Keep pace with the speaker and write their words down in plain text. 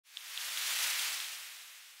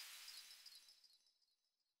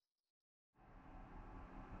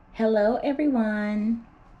Hello everyone,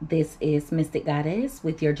 this is Mystic Goddess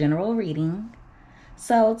with your general reading.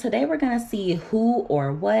 So today we're going to see who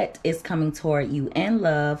or what is coming toward you in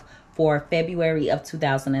love for February of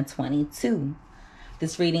 2022.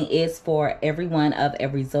 This reading is for everyone of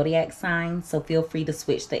every zodiac sign, so feel free to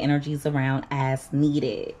switch the energies around as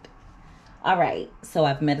needed. All right, so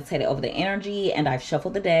I've meditated over the energy and I've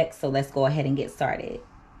shuffled the deck, so let's go ahead and get started.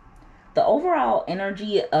 The overall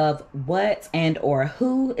energy of what and or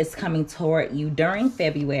who is coming toward you during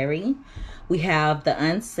February. We have the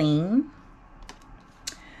unseen.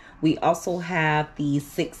 We also have the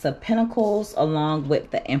Six of Pentacles along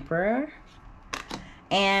with the Emperor.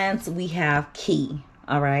 And we have key.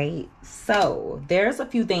 All right. So there's a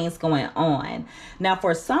few things going on. Now,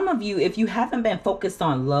 for some of you, if you haven't been focused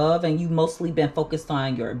on love and you mostly been focused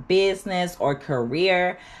on your business or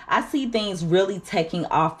career, I see things really taking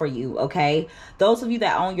off for you. Okay. Those of you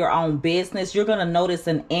that own your own business, you're going to notice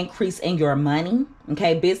an increase in your money.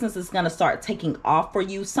 Okay. Business is going to start taking off for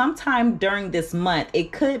you sometime during this month.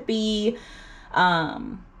 It could be,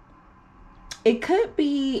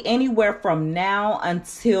 anywhere from now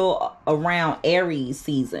until around Aries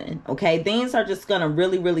season. Okay. Things are just going to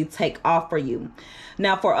really take off for you.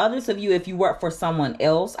 Now, for others of you, if you work for someone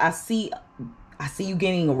else, I see you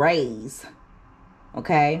getting a raise.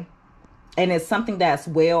 Okay. And it's something that's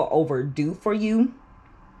well overdue for you.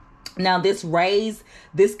 Now, this raise,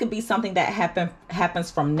 this could be something that happens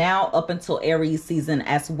from now up until Aries season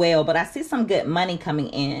as well. But I see some good money coming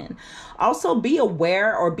in. Also, be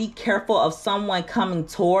aware or be careful of someone coming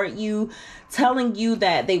toward you, telling you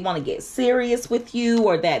that they want to get serious with you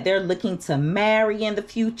or that they're looking to marry in the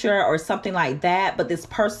future or something like that. But this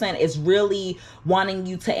person is really wanting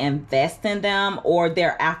you to invest in them, or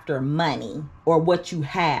they're after money or what you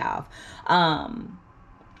have.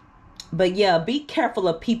 But yeah, be careful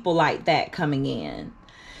of people like that coming in.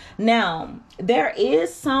 Now, there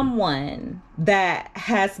is someone that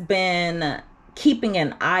has been keeping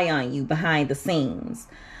an eye on you behind the scenes.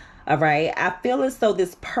 All right. I feel as though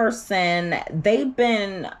this person, I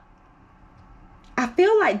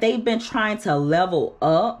feel like they've been trying to level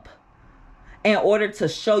up in order to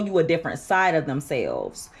show you a different side of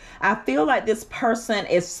themselves. I feel like this person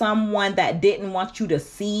is someone that didn't want you to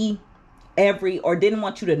see didn't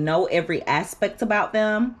want you to know every aspect about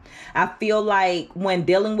them. I feel like when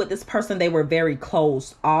dealing with this person, they were very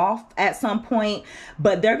closed off at some point,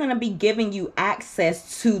 but they're going to be giving you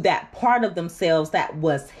access to that part of themselves that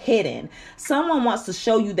was hidden. Someone wants to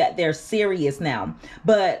show you that they're serious now,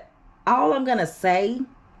 but all I'm going to say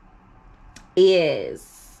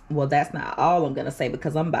is, well, that's not all I'm going to say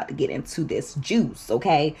because I'm about to get into this juice.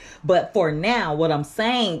 Okay. But for now, what I'm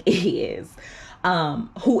saying is,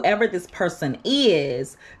 whoever this person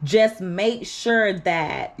is, just make sure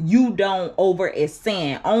that you don't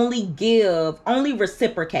overextend. Only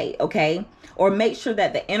reciprocate, okay? Or make sure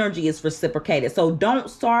that the energy is reciprocated. So don't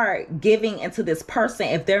start giving into this person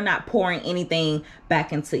if they're not pouring anything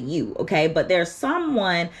back into you, okay? But there's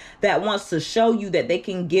someone that wants to show you that they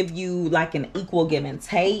can give you like an equal give and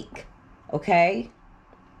take, okay?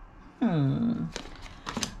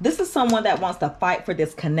 This is someone that wants to fight for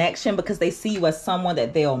this connection because they see you as someone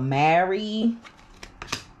that they'll marry.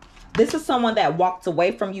 This is someone that walked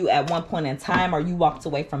away from you at one point in time, or you walked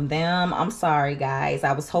away from them. I'm sorry, guys.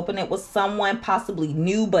 I was hoping it was someone possibly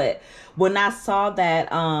new, but when I saw that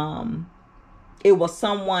it was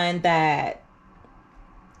someone that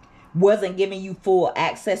wasn't giving you full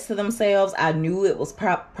access to themselves, I knew it was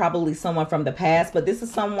probably someone from the past. But this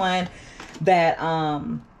is someone that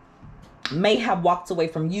may have walked away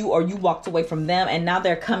from you, or you walked away from them, and now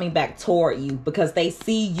they're coming back toward you because they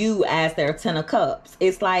see you as their 10 of cups.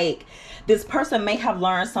 It's like this person may have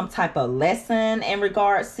learned some type of lesson in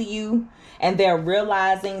regards to you, and they're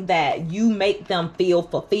realizing that you make them feel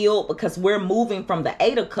fulfilled because we're moving from the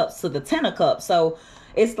 8 of cups to the 10 of cups. So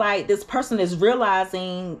it's like this person is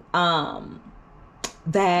realizing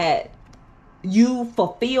that you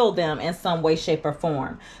fulfill them in some way, shape, or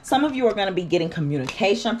form. Some of you are going to be getting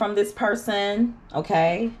communication from this person,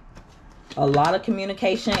 okay? A lot of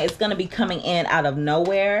communication. It's going to be coming in out of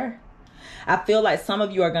nowhere. I feel like some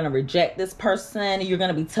of you are going to reject this person. You're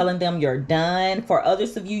going to be telling them you're done. For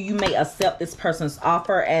others of you, you may accept this person's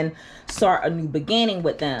offer and start a new beginning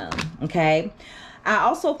with them, okay? I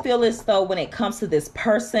also feel as though when it comes to this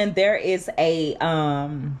person, there is a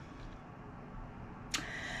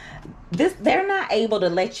they're not able to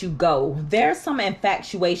let you go. There's some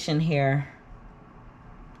infatuation here.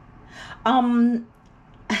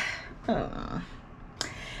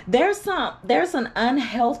 there's an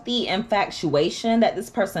unhealthy infatuation that this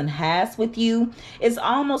person has with you. It's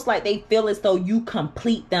almost like they feel as though you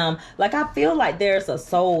complete them. Like, I feel like there's a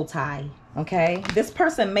soul tie. Okay, this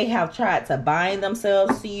person may have tried to bind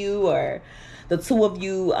themselves to you, or the two of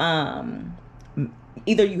you,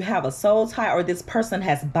 either you have a soul tie or this person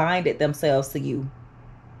has binded themselves to you.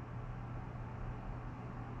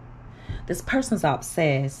 This person's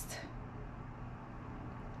obsessed.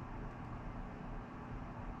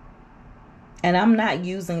 And I'm not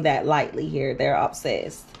using that lightly here. They're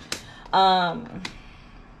obsessed. All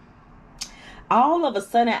of a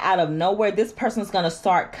sudden, out of nowhere, this person's going to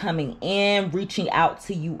start coming in, reaching out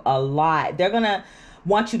to you a lot. They're going to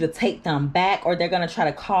want you to take them back, or they're going to try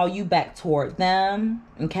to call you back toward them.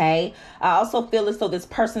 Okay. I also feel as though this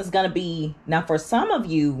person's going to be, now for some of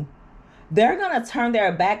you, they're going to turn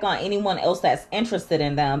their back on anyone else that's interested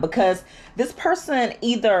in them, because this person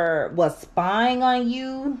either was spying on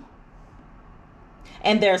you,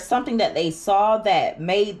 and there's something that they saw that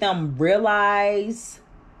made them realize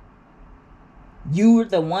you're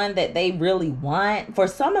the one that they really want. For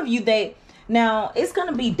some of you, now it's going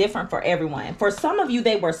to be different for everyone. For some of you,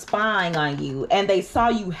 they were spying on you and they saw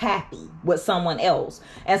you happy with someone else.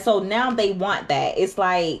 And so now they want that. It's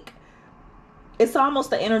like, it's almost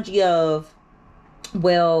the energy of,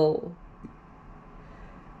 well,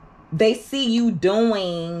 they see you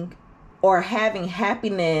doing or having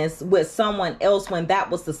happiness with someone else when that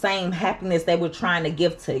was the same happiness they were trying to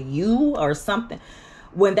give to you, or something.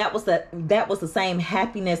 When that was the same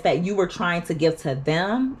happiness that you were trying to give to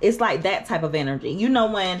them. It's like that type of energy. You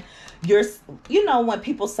know, when when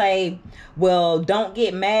people say, well, don't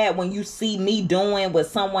get mad when you see me doing with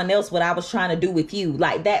someone else what I was trying to do with you.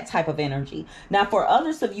 Like that type of energy. Now, for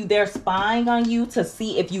others of you, they're spying on you to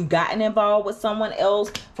see if you've gotten involved with someone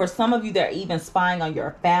else. For some of you, they're even spying on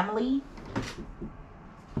your family.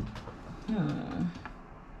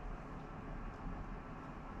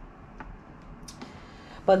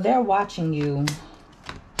 But they're watching you.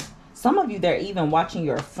 Some of you, they're even watching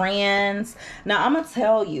your friends. Now, I'm going to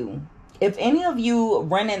tell you, if any of you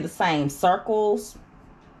run in the same circles,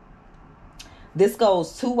 this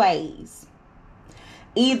goes two ways.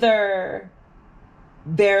 Either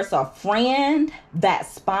there's a friend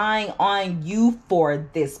that's spying on you for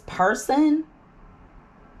this person,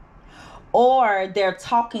 or they're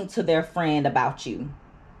talking to their friend about you.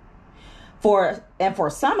 For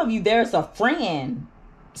some of you, there's a friend,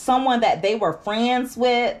 someone that they were friends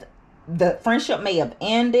with. The friendship may have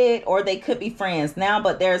ended, or they could be friends now,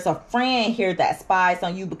 but there's a friend here that spies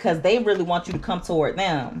on you because they really want you to come toward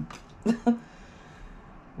them.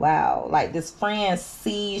 Wow. Like, this friend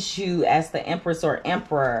sees you as the Empress or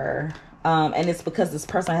Emperor. And it's because this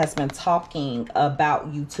person has been talking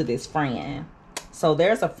about you to this friend. So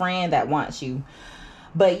there's a friend that wants you.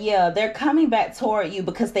 But yeah, they're coming back toward you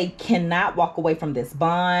because they cannot walk away from this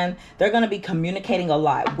bond. They're going to be communicating a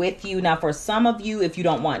lot with you. Now, for some of you, if you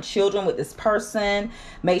don't want children with this person,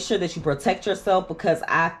 make sure that you protect yourself, because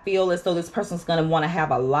I feel as though this person's going to want to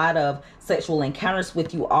have a lot of sexual encounters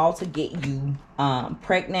with you, all to get you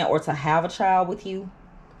pregnant or to have a child with you.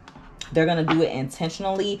 They're going to do it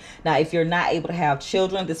intentionally. Now, if you're not able to have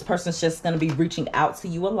children, this person's just going to be reaching out to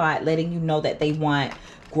you a lot, letting you know that they want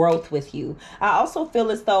growth with you. I also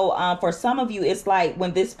feel as though for some of you, it's like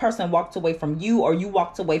when this person walked away from you, or you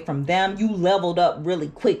walked away from them, you leveled up really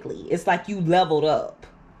quickly. It's like you leveled up.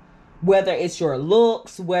 Whether it's your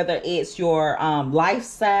looks, whether it's your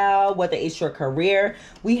lifestyle, whether it's your career.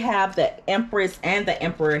 We have the Empress and the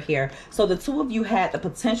Emperor here. So the two of you had the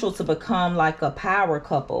potential to become like a power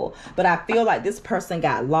couple. But I feel like this person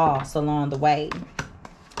got lost along the way.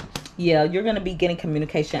 Yeah, you're going to be getting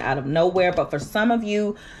communication out of nowhere. But for some of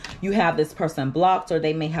you, you have this person blocked, or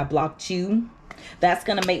they may have blocked you. That's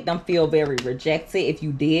going to make them feel very rejected if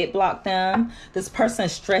you did block them. This person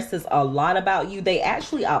stresses a lot about you. They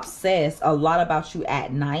actually obsess a lot about you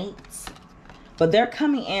at night. But they're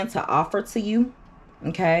coming in to offer to you.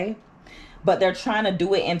 Okay? But they're trying to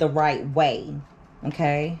do it in the right way.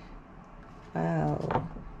 Okay? Wow.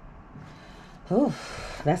 Whew,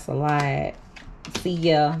 that's a lot. See,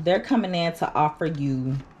 yeah, they're coming in to offer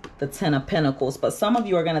you the 10 of Pentacles. But some of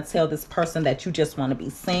you are going to tell this person that you just want to be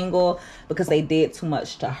single because they did too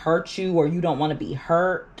much to hurt you, or you don't want to be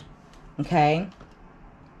hurt. Okay?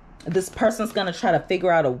 This person's going to try to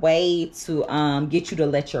figure out a way to get you to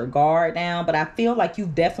let your guard down. But I feel like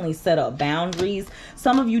you've definitely set up boundaries.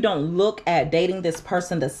 Some of you don't look at dating this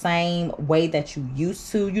person the same way that you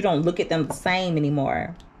used to. You don't look at them the same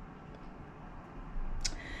anymore.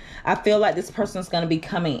 I feel like this person's going to be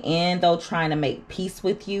coming in, though, trying to make peace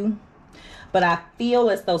with you. But I feel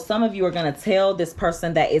as though some of you are going to tell this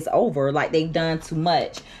person that it's over, like they've done too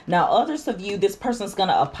much. Now, others of you, this person's going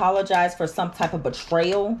to apologize for some type of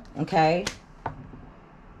betrayal, okay?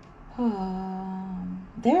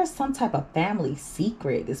 There's some type of family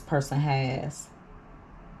secret this person has.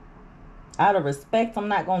 Out of respect, I'm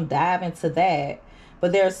not going to dive into that.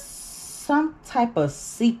 But there's some type of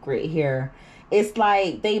secret here. It's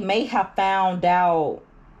like they may have found out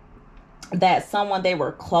that someone they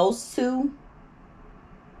were close to,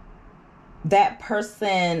 that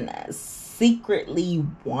person secretly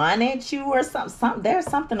wanted you or something. There's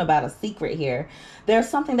something about a secret here. There's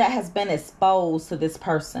something that has been exposed to this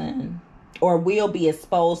person, or will be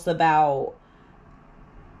exposed about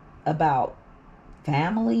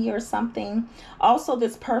family or something. Also,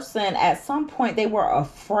 this person, at some point, they were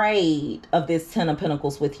afraid of this Ten of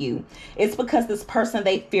Pentacles with you. It's because this person,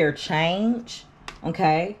 they fear change,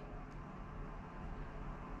 okay?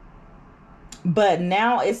 But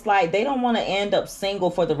now it's like they don't want to end up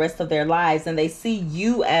single for the rest of their lives, and they see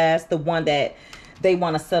you as the one that they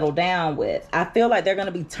want to settle down with. I feel like they're going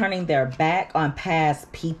to be turning their back on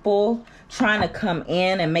past people, trying to come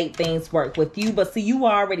in and make things work with you. But see, you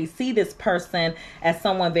already see this person as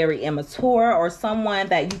someone very immature, or someone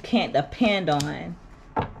that you can't depend on.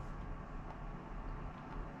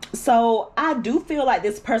 So I do feel like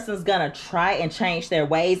this person's going to try and change their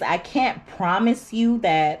ways. I can't promise you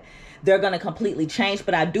that they're going to completely change,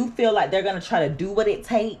 but I do feel like they're going to try to do what it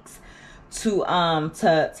takes to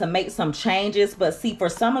make some changes. But see, for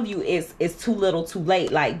some of you, it's too little too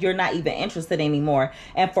late. Like, you're not even interested anymore.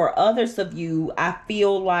 And for others of you, I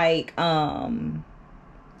feel like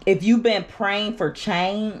if you've been praying for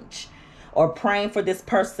change, or praying for this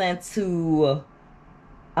person to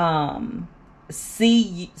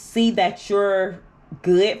see that you're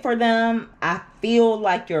good for them, I feel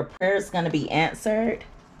like your prayer is going to be answered.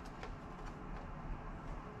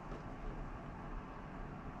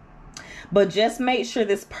 But just make sure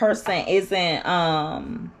this person isn't,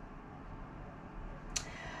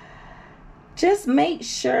 just make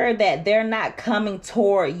sure that they're not coming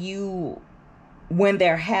toward you when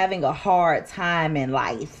they're having a hard time in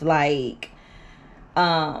life. Like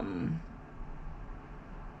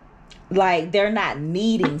they're not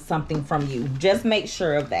needing something from you. Just make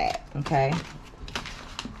sure of that, okay?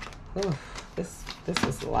 Oof, this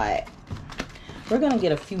is a lot. We're going to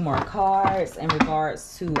get a few more cards in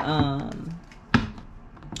regards to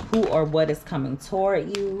who or what is coming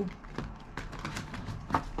toward you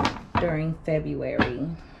during February.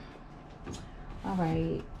 All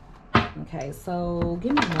right. Okay, so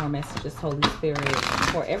give me more messages, Holy Spirit,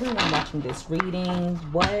 for everyone watching this reading.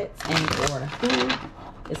 What and or who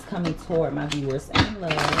is coming toward my viewers and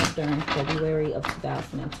love during February of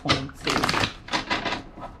 2022.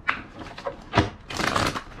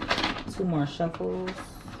 Two more shuffles.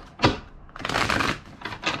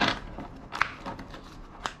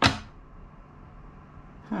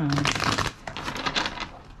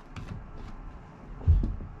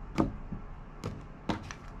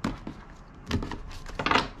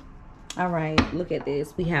 All right, look at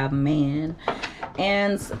this. We have man.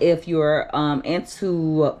 And if you're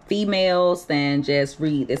into females, then just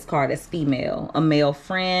read this card as female. A male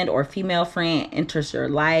friend or female friend enters your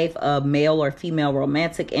life. A male or female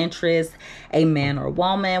romantic interest, a man or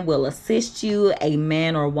woman, will assist you. A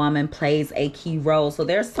man or woman plays a key role. So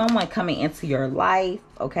there's someone coming into your life,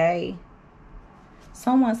 okay?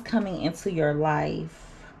 Someone's coming into your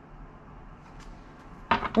life.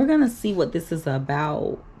 We're going to see what this is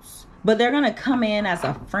about. But they're going to come in as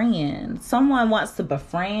a friend. Someone wants to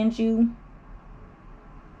befriend you.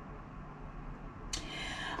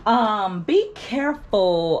 Be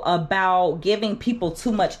careful about giving people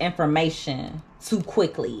too much information too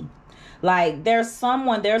quickly. Like, there's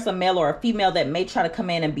a male or a female that may try to come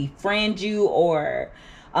in and befriend you, or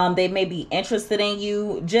they may be interested in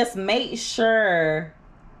you. Just make sure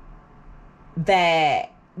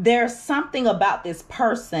that there's something about this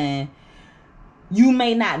person. You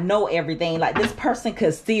may not know everything. Like, this person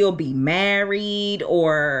could still be married,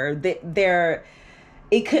 or it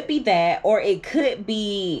could be that, or it could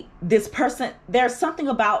be this person. There's something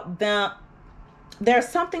about them. There's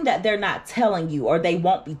something that they're not telling you, or they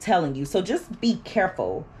won't be telling you. So just be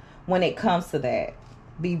careful when it comes to that.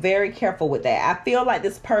 Be very careful with that. I feel like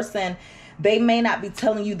this person, they may not be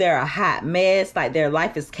telling you they're a hot mess, like their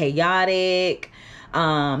life is chaotic,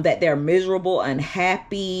 that they're miserable,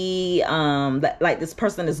 unhappy, that like this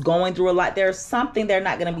person is going through a lot. There's something they're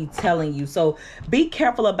not going to be telling you. So be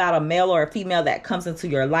careful about a male or a female that comes into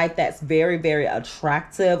your life that's very, very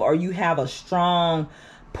attractive, or you have a strong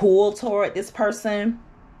pull toward this person.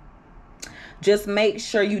 Just make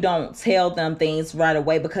sure you don't tell them things right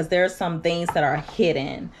away, because there are some things that are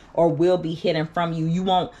hidden or will be hidden from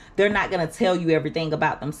you. They're not going to tell you everything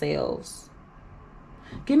about themselves.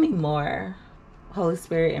 Give me more, Holy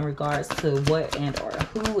Spirit, in regards to what and or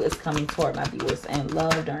who is coming toward my viewers in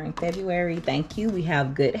love during February. Thank you. We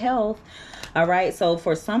have good health. All right. So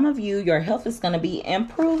for some of you, your health is going to be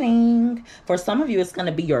improving. For some of you, it's going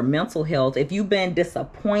to be your mental health. If you've been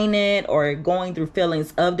disappointed or going through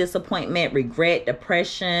feelings of disappointment, regret,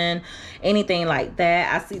 depression, anything like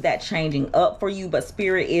that, I see that changing up for you. But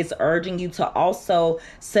Spirit is urging you to also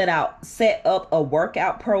set up a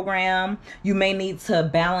workout program. You may need to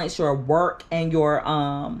balance your work and your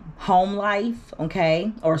home life,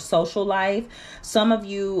 okay, or social life. Some of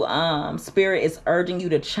you, Spirit is urging you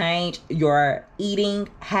to change your eating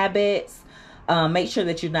habits. Make sure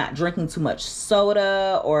that you're not drinking too much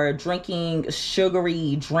soda or drinking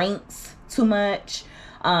sugary drinks too much.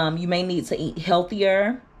 You may need to eat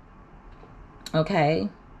healthier, okay?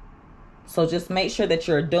 So just make sure that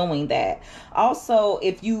you're doing that. Also,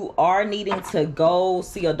 if you are needing to go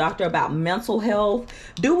see a doctor about mental health,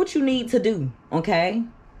 do what you need to do, okay?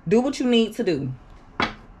 Do what you need to do.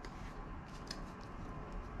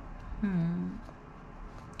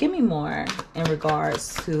 Give me more in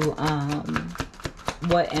regards to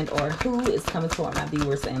what and or who is coming toward my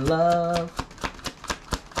viewers in love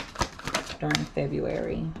during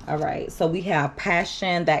February. All right, so we have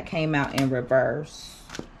passion that came out in reverse.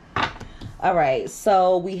 All right,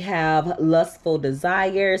 so we have lustful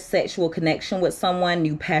desire, sexual connection with someone,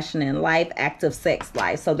 new passion in life, active sex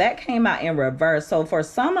life. So that came out in reverse. So for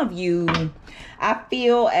some of you, I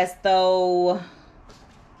feel as though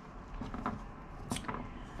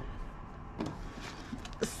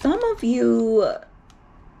some of you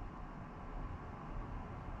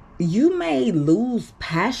may lose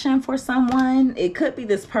passion for someone. It could be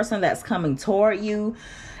this person that's coming toward you.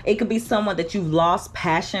 It could be someone that you've lost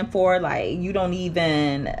passion for. Like you don't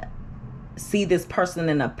even see this person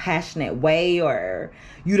in a passionate way, or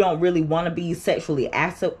you don't really want to be sexually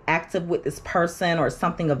active with this person or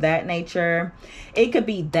something of that nature. It could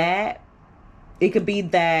be that. It could be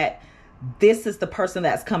that this is the person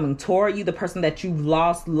that's coming toward you, the person that you've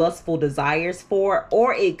lost lustful desires for.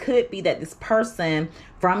 Or it could be that this person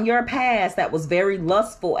from your past that was very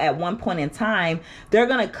lustful at one point in time, they're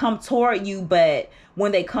going to come toward you. But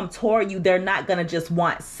when they come toward you, they're not going to just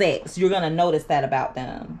want sex. You're going to notice that about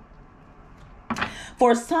them.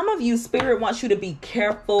 For some of you, Spirit wants you to be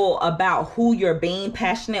careful about who you're being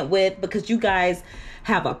passionate with, because you guys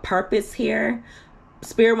have a purpose here.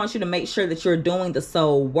 Spirit wants you to make sure that you're doing the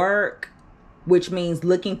soul work, which means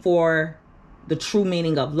looking for the true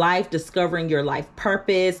meaning of life, discovering your life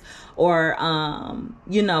purpose, or,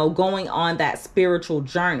 going on that spiritual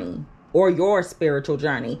journey or your spiritual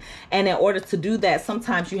journey. And in order to do that,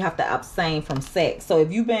 sometimes you have to abstain from sex. So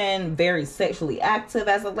if you've been very sexually active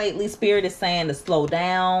as of lately, Spirit is saying to slow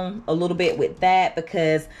down a little bit with that,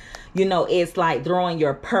 because it's like throwing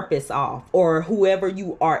your purpose off. Or whoever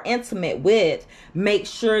you are intimate with, make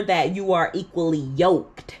sure that you are equally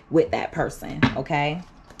yoked with that person, okay?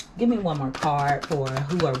 Give me one more card for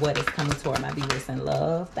who or what is coming toward my viewers in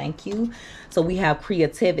love. Thank you. So we have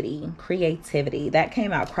creativity. Creativity. That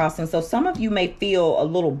came out crossing. So some of you may feel a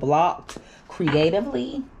little blocked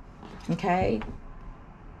creatively, okay?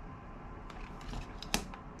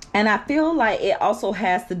 And I feel like it also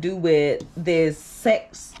has to do with this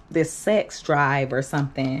sex drive or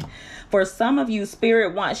something. For some of you,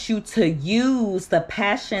 Spirit wants you to use the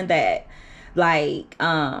passion that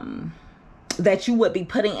that you would be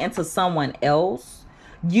putting into someone else.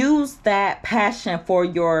 Use that passion for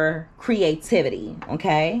your creativity,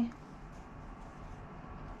 okay?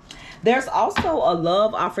 There's also a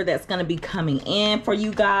love offer that's going to be coming in for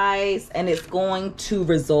you guys, and it's going to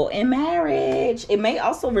result in marriage. It may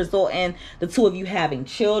also result in the two of you having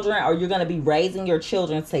children, or you're going to be raising your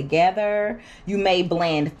children together. You may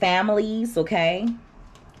blend families, okay?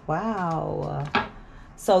 Wow.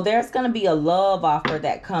 So there's going to be a love offer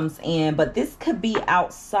that comes in, but this could be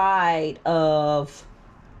outside of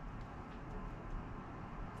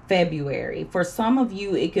February. For some of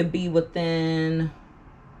you, it could be within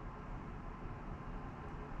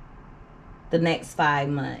the next 5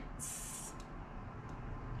 months.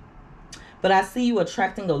 But I see you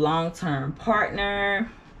attracting a long-term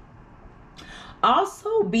partner.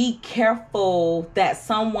 Also, be careful that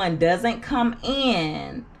someone doesn't come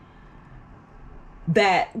in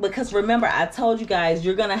because remember, I told you guys,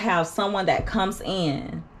 you're going to have someone that comes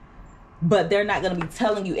in, but they're not going to be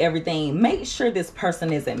telling you everything. Make sure this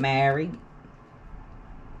person isn't married.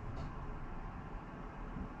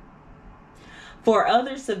 For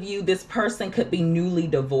others of you, this person could be newly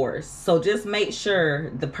divorced. So just make sure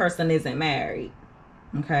the person isn't married.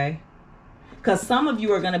 Okay? Because some of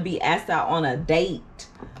you are going to be asked out on a date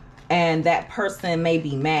and that person may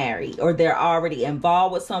be married, or they're already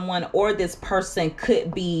involved with someone, or this person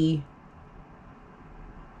could be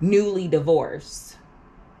newly divorced.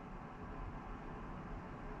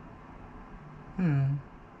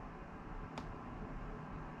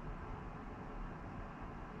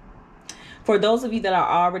 For those of you that are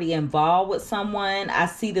already involved with someone, I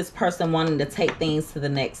see this person wanting to take things to the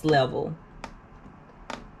next level.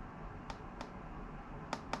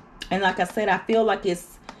 And like I said, I feel like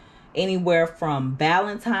it's anywhere from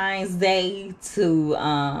Valentine's Day to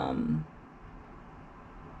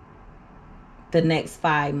the next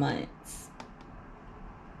 5 months.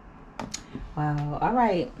 Wow. All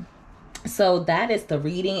right. So that is the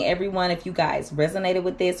reading, everyone. If you guys resonated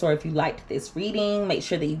with this, or if you liked this reading, make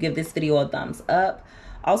sure that you give this video a thumbs up.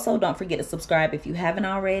 Also, don't forget to subscribe if you haven't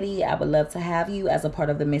already. I would love to have you as a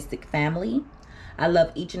part of the Mystic family. I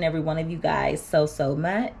love each and every one of you guys so, so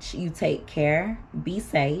much. You take care. Be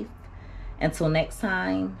safe. Until next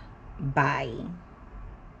time, bye.